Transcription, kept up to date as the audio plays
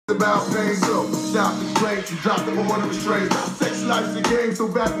about pain. So stop the complaints and drop the order of restraint. Sex life's a game, so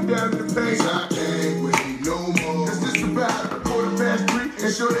back me down in the pain. I can't wait no more. It's just about a 3:15,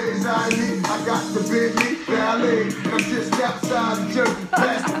 and sure there's anxiety. I got the Bentley ballet, and I'm just outside the Jersey,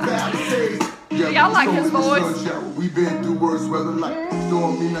 past the Palisades. Y'all like his voice. We've been through worse weather, like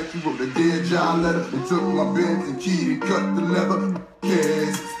stormy like you wrote a dear job letter and took my Benz and key and cut the leather.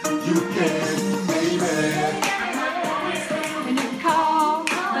 Yes, you can, baby. And you can call,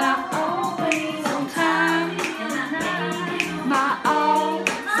 but I'm always on time. My all,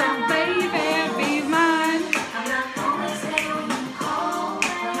 so baby, be mine.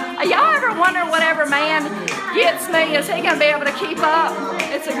 Y'all ever wonder whatever man gets me, is he gonna be able to keep up?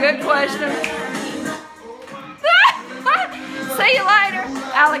 It's a good question. See you later,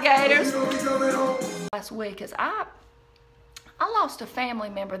 alligators. Last week is I lost a family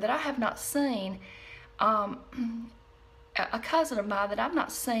member that I have not seen, a cousin of mine that I've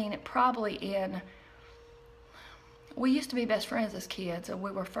not seen probably in, we used to be best friends as kids, and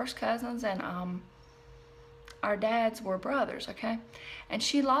we were first cousins, and our dads were brothers, okay? And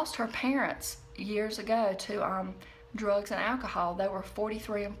she lost her parents years ago to drugs and alcohol. They were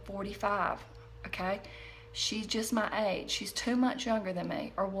 43 and 45, okay? She's just my age. She's 2 months younger than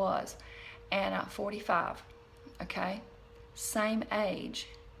me, or was, and 45, okay? Same age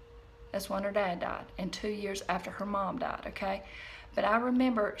as when her dad died, and 2 years after her mom died, okay? But I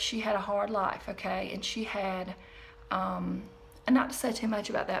remember she had a hard life, okay? And she had, and not to say too much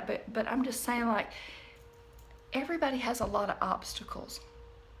about that, but I'm just saying, like, everybody has a lot of obstacles.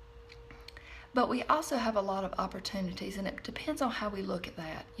 But we also have a lot of opportunities, and it depends on how we look at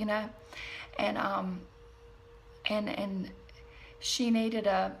that, you know? And she needed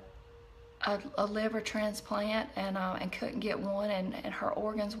a liver transplant and couldn't get one, and her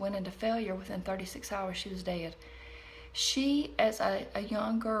organs went into failure within 36 hours. She was dead. She, as a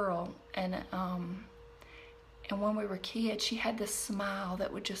young girl, and when we were kids, she had this smile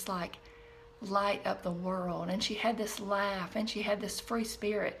that would just like light up the world, and she had this laugh, and she had this free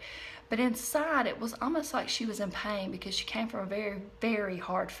spirit. But inside, it was almost like she was in pain, because she came from a very, very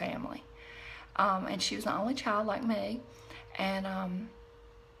hard family. And she was the only child like me, and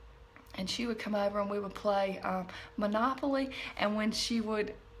she would come over and we would play Monopoly, and when she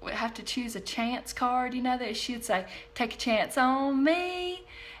would have to choose a chance card, you know, that she'd say, take a chance on me.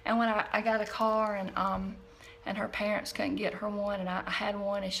 And when I got a car, and her parents couldn't get her one, and I had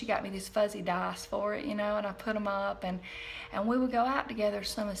one, and she got me these fuzzy dice for it, you know, and I put them up, and we would go out together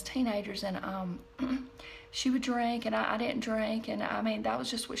some as teenagers, and she would drink, and I didn't drink, and I mean, that was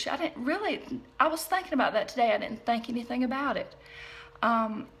just what I didn't really, I was thinking about that today. I didn't think anything about it.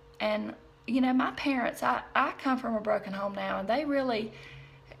 And, you know, my parents, I come from a broken home now, and they really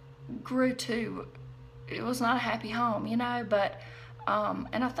grew to, it was not a happy home, you know, but,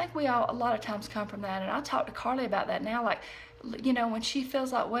 and I think we all, a lot of times, come from that. And I talk to Carly about that now, like, you know, when she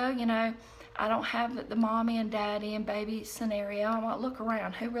feels like, well, you know, I don't have the mommy and daddy and baby scenario, I'm like, look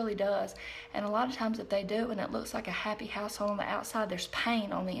around, who really does? And a lot of times if they do, and it looks like a happy household on the outside, there's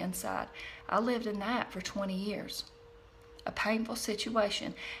pain on the inside. I lived in that for 20 years. A painful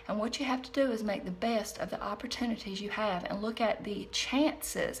situation. And what you have to do is make the best of the opportunities you have, and look at the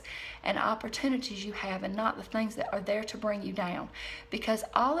chances and opportunities you have, and not the things that are there to bring you down. Because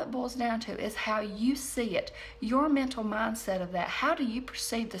all it boils down to is how you see it, your mental mindset of that. How do you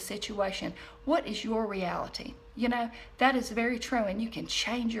perceive the situation? What is your reality? You know, that is very true, and you can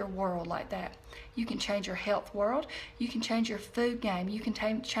change your world like that. You can change your health world. You can change your food game. You can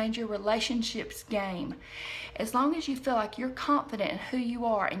change your relationships game. As long as you feel like you're confident in who you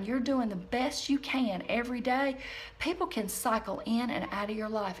are and you're doing the best you can every day, people can cycle in and out of your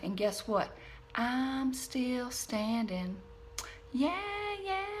life. And guess what? I'm still standing. Yeah.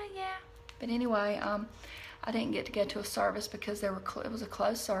 But anyway, I didn't get to go to a service because it was a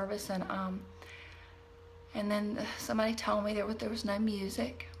closed service, and then somebody told me there was no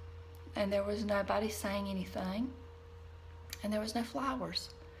music. And there was nobody saying anything, and there was no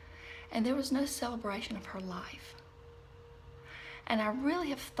flowers, and there was no celebration of her life. And I really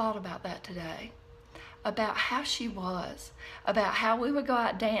have thought about that today, about how she was, about how we would go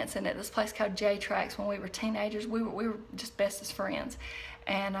out dancing at this place called J Tracks when we were teenagers. We were just best as friends,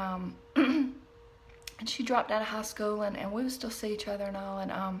 and and she dropped out of high school, and we would still see each other and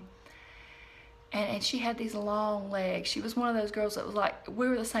all, and she had these long legs. She was one of those girls that was like, we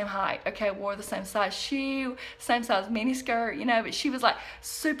were the same height, okay, wore the same size shoe, same size mini skirt, you know, but she was like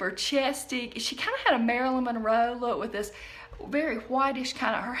super chesty. She kind of had a Marilyn Monroe look, with this very whitish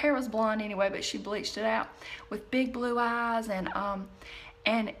kind of, her hair was blonde anyway, but she bleached it out, with big blue eyes,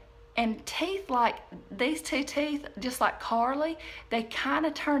 and And teeth like these two teeth, just like Carly, they kind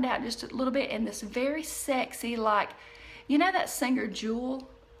of turned out just a little bit in this very sexy, like, you know that singer Jewel?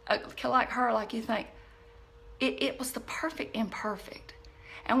 Like her, like you think, it was the perfect imperfect.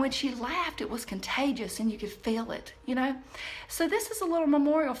 And when she laughed, it was contagious and you could feel it, you know? So this is a little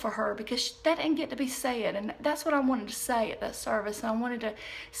memorial for her because that didn't get to be said. And that's what I wanted to say at that service. And I wanted to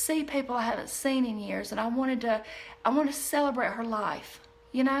see people I haven't seen in years. And I wanted to celebrate her life,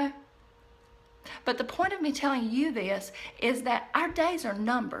 you know? But the point of me telling you this is that our days are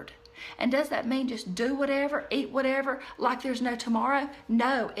numbered. And does that mean just do whatever, eat whatever, like there's no tomorrow?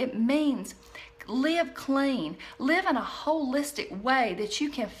 No, it means live clean. Live in a holistic way that you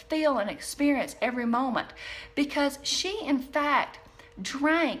can feel and experience every moment. Because she, in fact,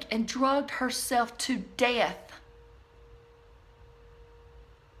 drank and drugged herself to death.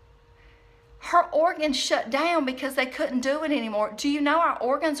 Her organs shut down because they couldn't do it anymore. Do you know our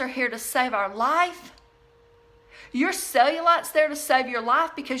organs are here to save our life? Your cellulite's there to save your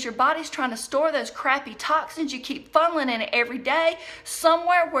life because your body's trying to store those crappy toxins. You keep funneling in it every day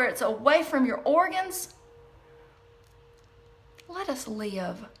somewhere where it's away from your organs. Let us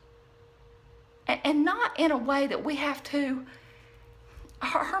live. And not in a way that we have to.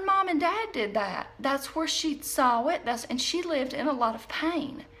 Her mom and dad did that. That's where she saw it. And she lived in a lot of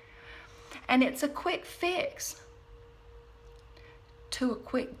pain. And it's a quick fix to a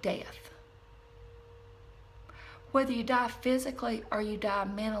quick death. Whether you die physically or you die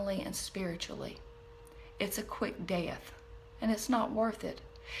mentally and spiritually, it's a quick death, and it's not worth it.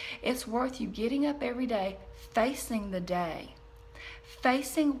 It's worth you getting up every day, facing the day,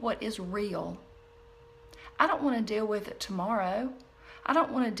 facing what is real. I don't want to deal with it tomorrow. I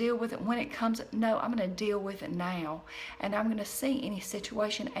don't want to deal with it when it comes. No, I'm going to deal with it now, and I'm going to see any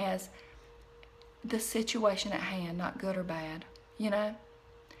situation as the situation at hand, not good or bad, you know?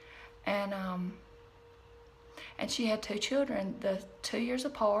 And she had two children, the 2 years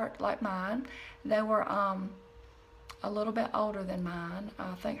apart, like mine. They were a little bit older than mine.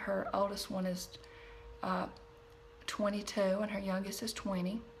 I think her oldest one is 22 and her youngest is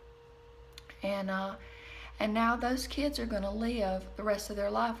 20. And now those kids are going to live the rest of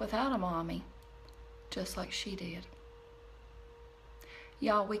their life without a mommy, just like she did.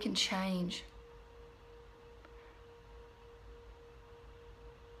 Y'all, we can change.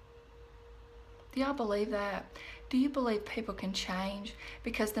 Do y'all believe that? Do you believe people can change?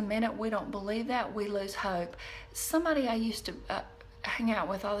 Because the minute we don't believe that, we lose hope. Somebody I used to hang out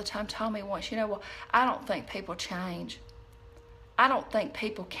with all the time told me once, well, I don't think people change. I don't think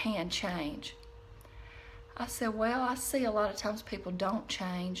people can change. I said, well, I see a lot of times people don't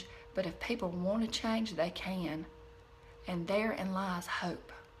change, but if people want to change, they can. And therein lies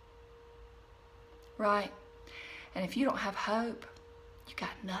hope. Right? And if you don't have hope, you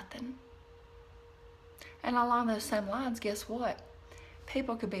got nothing. And along those same lines, guess what?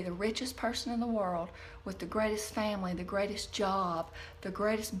 People could be the richest person in the world with the greatest family, the greatest job, the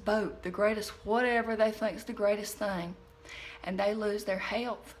greatest boat, the greatest whatever they think is the greatest thing. And they lose their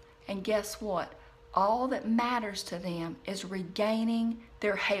health. And guess what? All that matters to them is regaining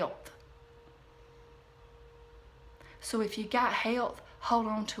their health. So if you got health, hold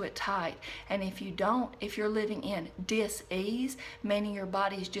on to it tight. And if you don't, if you're living in dis-ease, meaning your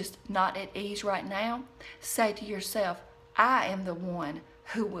body is just not at ease right now, say to yourself, I am the one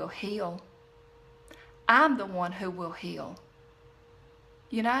who will heal. I'm the one who will heal.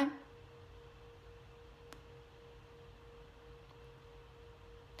 You know?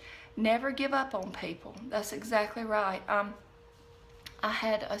 Never give up on people. That's exactly right. I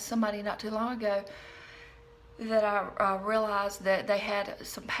had somebody not too long ago that I realized that they had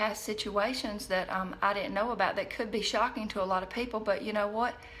some past situations that I didn't know about that could be shocking to a lot of people, but you know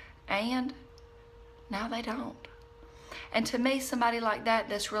what? And now they don't. And to me, somebody like that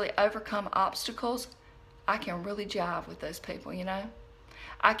that's really overcome obstacles, I can really jive with those people, you know?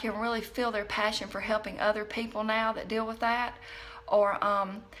 I can really feel their passion for helping other people now that deal with that, or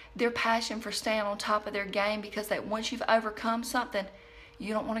their passion for staying on top of their game because that once you've overcome something,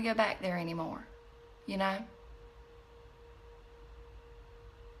 you don't want to go back there anymore, you know?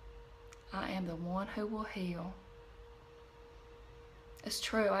 I am the one who will heal. It's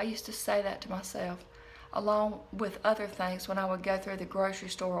true. I used to say that to myself, along with other things when I would go through the grocery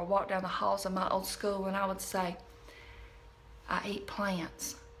store or walk down the halls of my old school, and I would say, I eat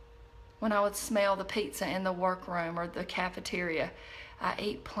plants. When I would smell the pizza in the workroom or the cafeteria, I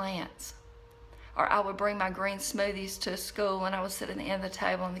eat plants. Or I would bring my green smoothies to school and I would sit at the end of the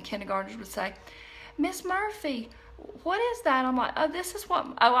table and the kindergartners would say, Miss Murphy, what is that? I'm like, oh, this is what,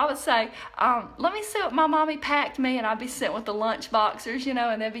 oh, I would say, let me see what my mommy packed me, and I'd be sitting with the lunch boxers, you know,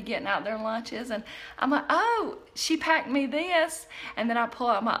 and they'd be getting out their lunches, and I'm like, oh, she packed me this, and then I pull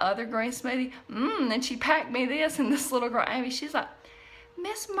out my other green smoothie, and she packed me this, and this little girl, Amy, she's like,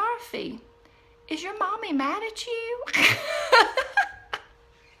 Miss Murphy, is your mommy mad at you?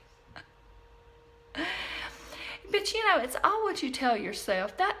 But you know, it's all what you tell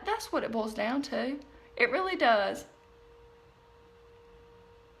yourself. That's what it boils down to. It really does.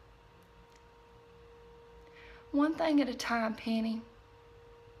 One thing at a time, Penny.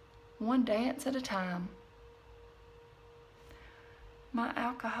 One dance at a time. My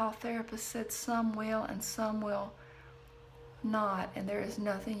alcohol therapist said some will and some will not, and there is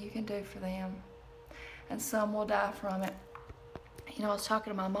nothing you can do for them. And some will die from it. You know, I was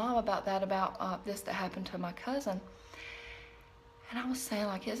talking to my mom about that, about this that happened to my cousin. And I was saying,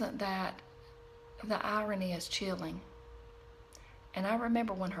 like, isn't that, the irony is chilling. And I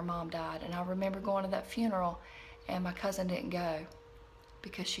remember when her mom died, and I remember going to that funeral, and my cousin didn't go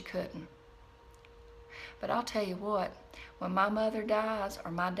because she couldn't. But I'll tell you what, when my mother dies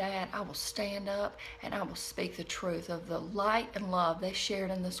or my dad, I will stand up and I will speak the truth of the light and love they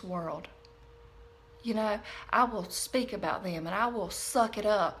shared in this world. You know, I will speak about them, and I will suck it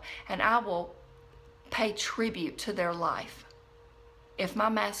up, and I will pay tribute to their life. If my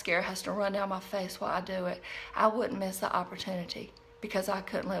mascara has to run down my face while I do it, I wouldn't miss the opportunity because I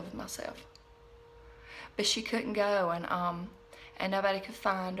couldn't live with myself. But she couldn't go, and nobody could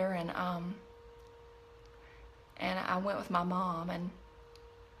find her, and I went with my mom, and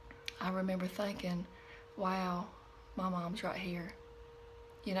I remember thinking, wow, my mom's right here,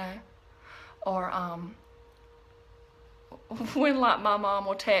 you know? Or when, like, my mom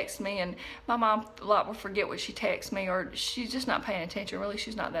will text me, and my mom, like, will forget what she texts me, or she's just not paying attention. Really,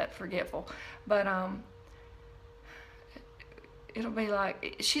 she's not that forgetful. But it'll be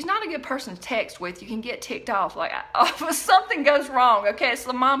like, she's not a good person to text with. You can get ticked off. Like, if something goes wrong, okay,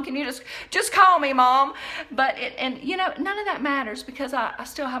 so Mom, can you just call me, Mom? But, and you know, none of that matters because I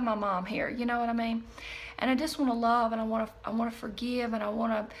still have my mom here. You know what I mean? And I just want to love, and I want to forgive, and I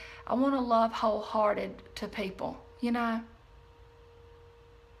want to love wholehearted to people, you know.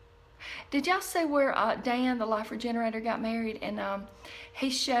 Did y'all see where Dan, the life regenerator, got married? And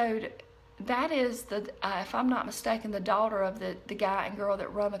he showed, that is the, if I'm not mistaken, the daughter of the guy and girl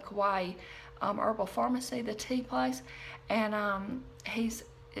that run the Kauai herbal pharmacy, the tea place. And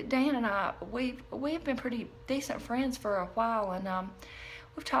Dan and I, we've been pretty decent friends for a while, and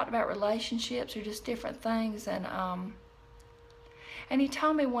we've talked about relationships or just different things, and he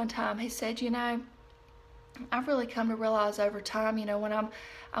told me one time, he said, you know, I've really come to realize over time, you know, when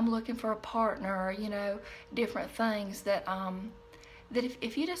I'm looking for a partner, or, you know, different things, that that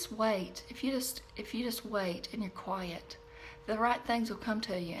if you just wait, if you just wait and you're quiet, the right things will come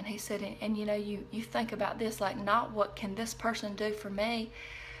to you. And he said, and you know, you think about this, like, not what can this person do for me,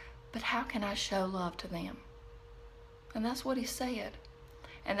 but how can I show love to them? And that's what he said.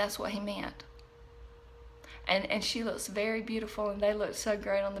 And that's what he meant. And she looks very beautiful, and they look so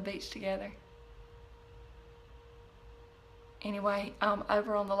great on the beach together. Anyway,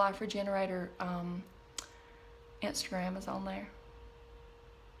 over on the Life Regenerator Instagram is on there.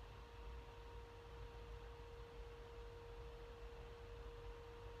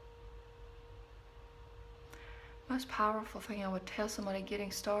 Most powerful thing I would tell somebody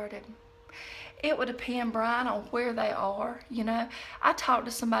getting started, it would depend, Brian, on where they are. You know, I talked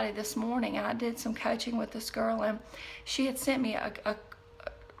to somebody this morning, and I did some coaching with this girl, and she had sent me a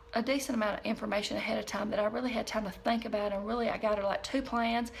decent amount of information ahead of time that I really had time to think about, and really I got her like 2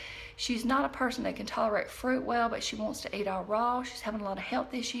 plans. She's not a person that can tolerate fruit well, but she wants to eat all raw. She's having a lot of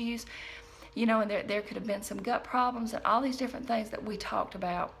health issues, you know, and there could have been some gut problems and all these different things that we talked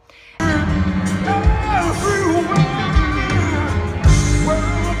about. Everywhere, where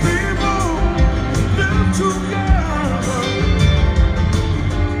the people live to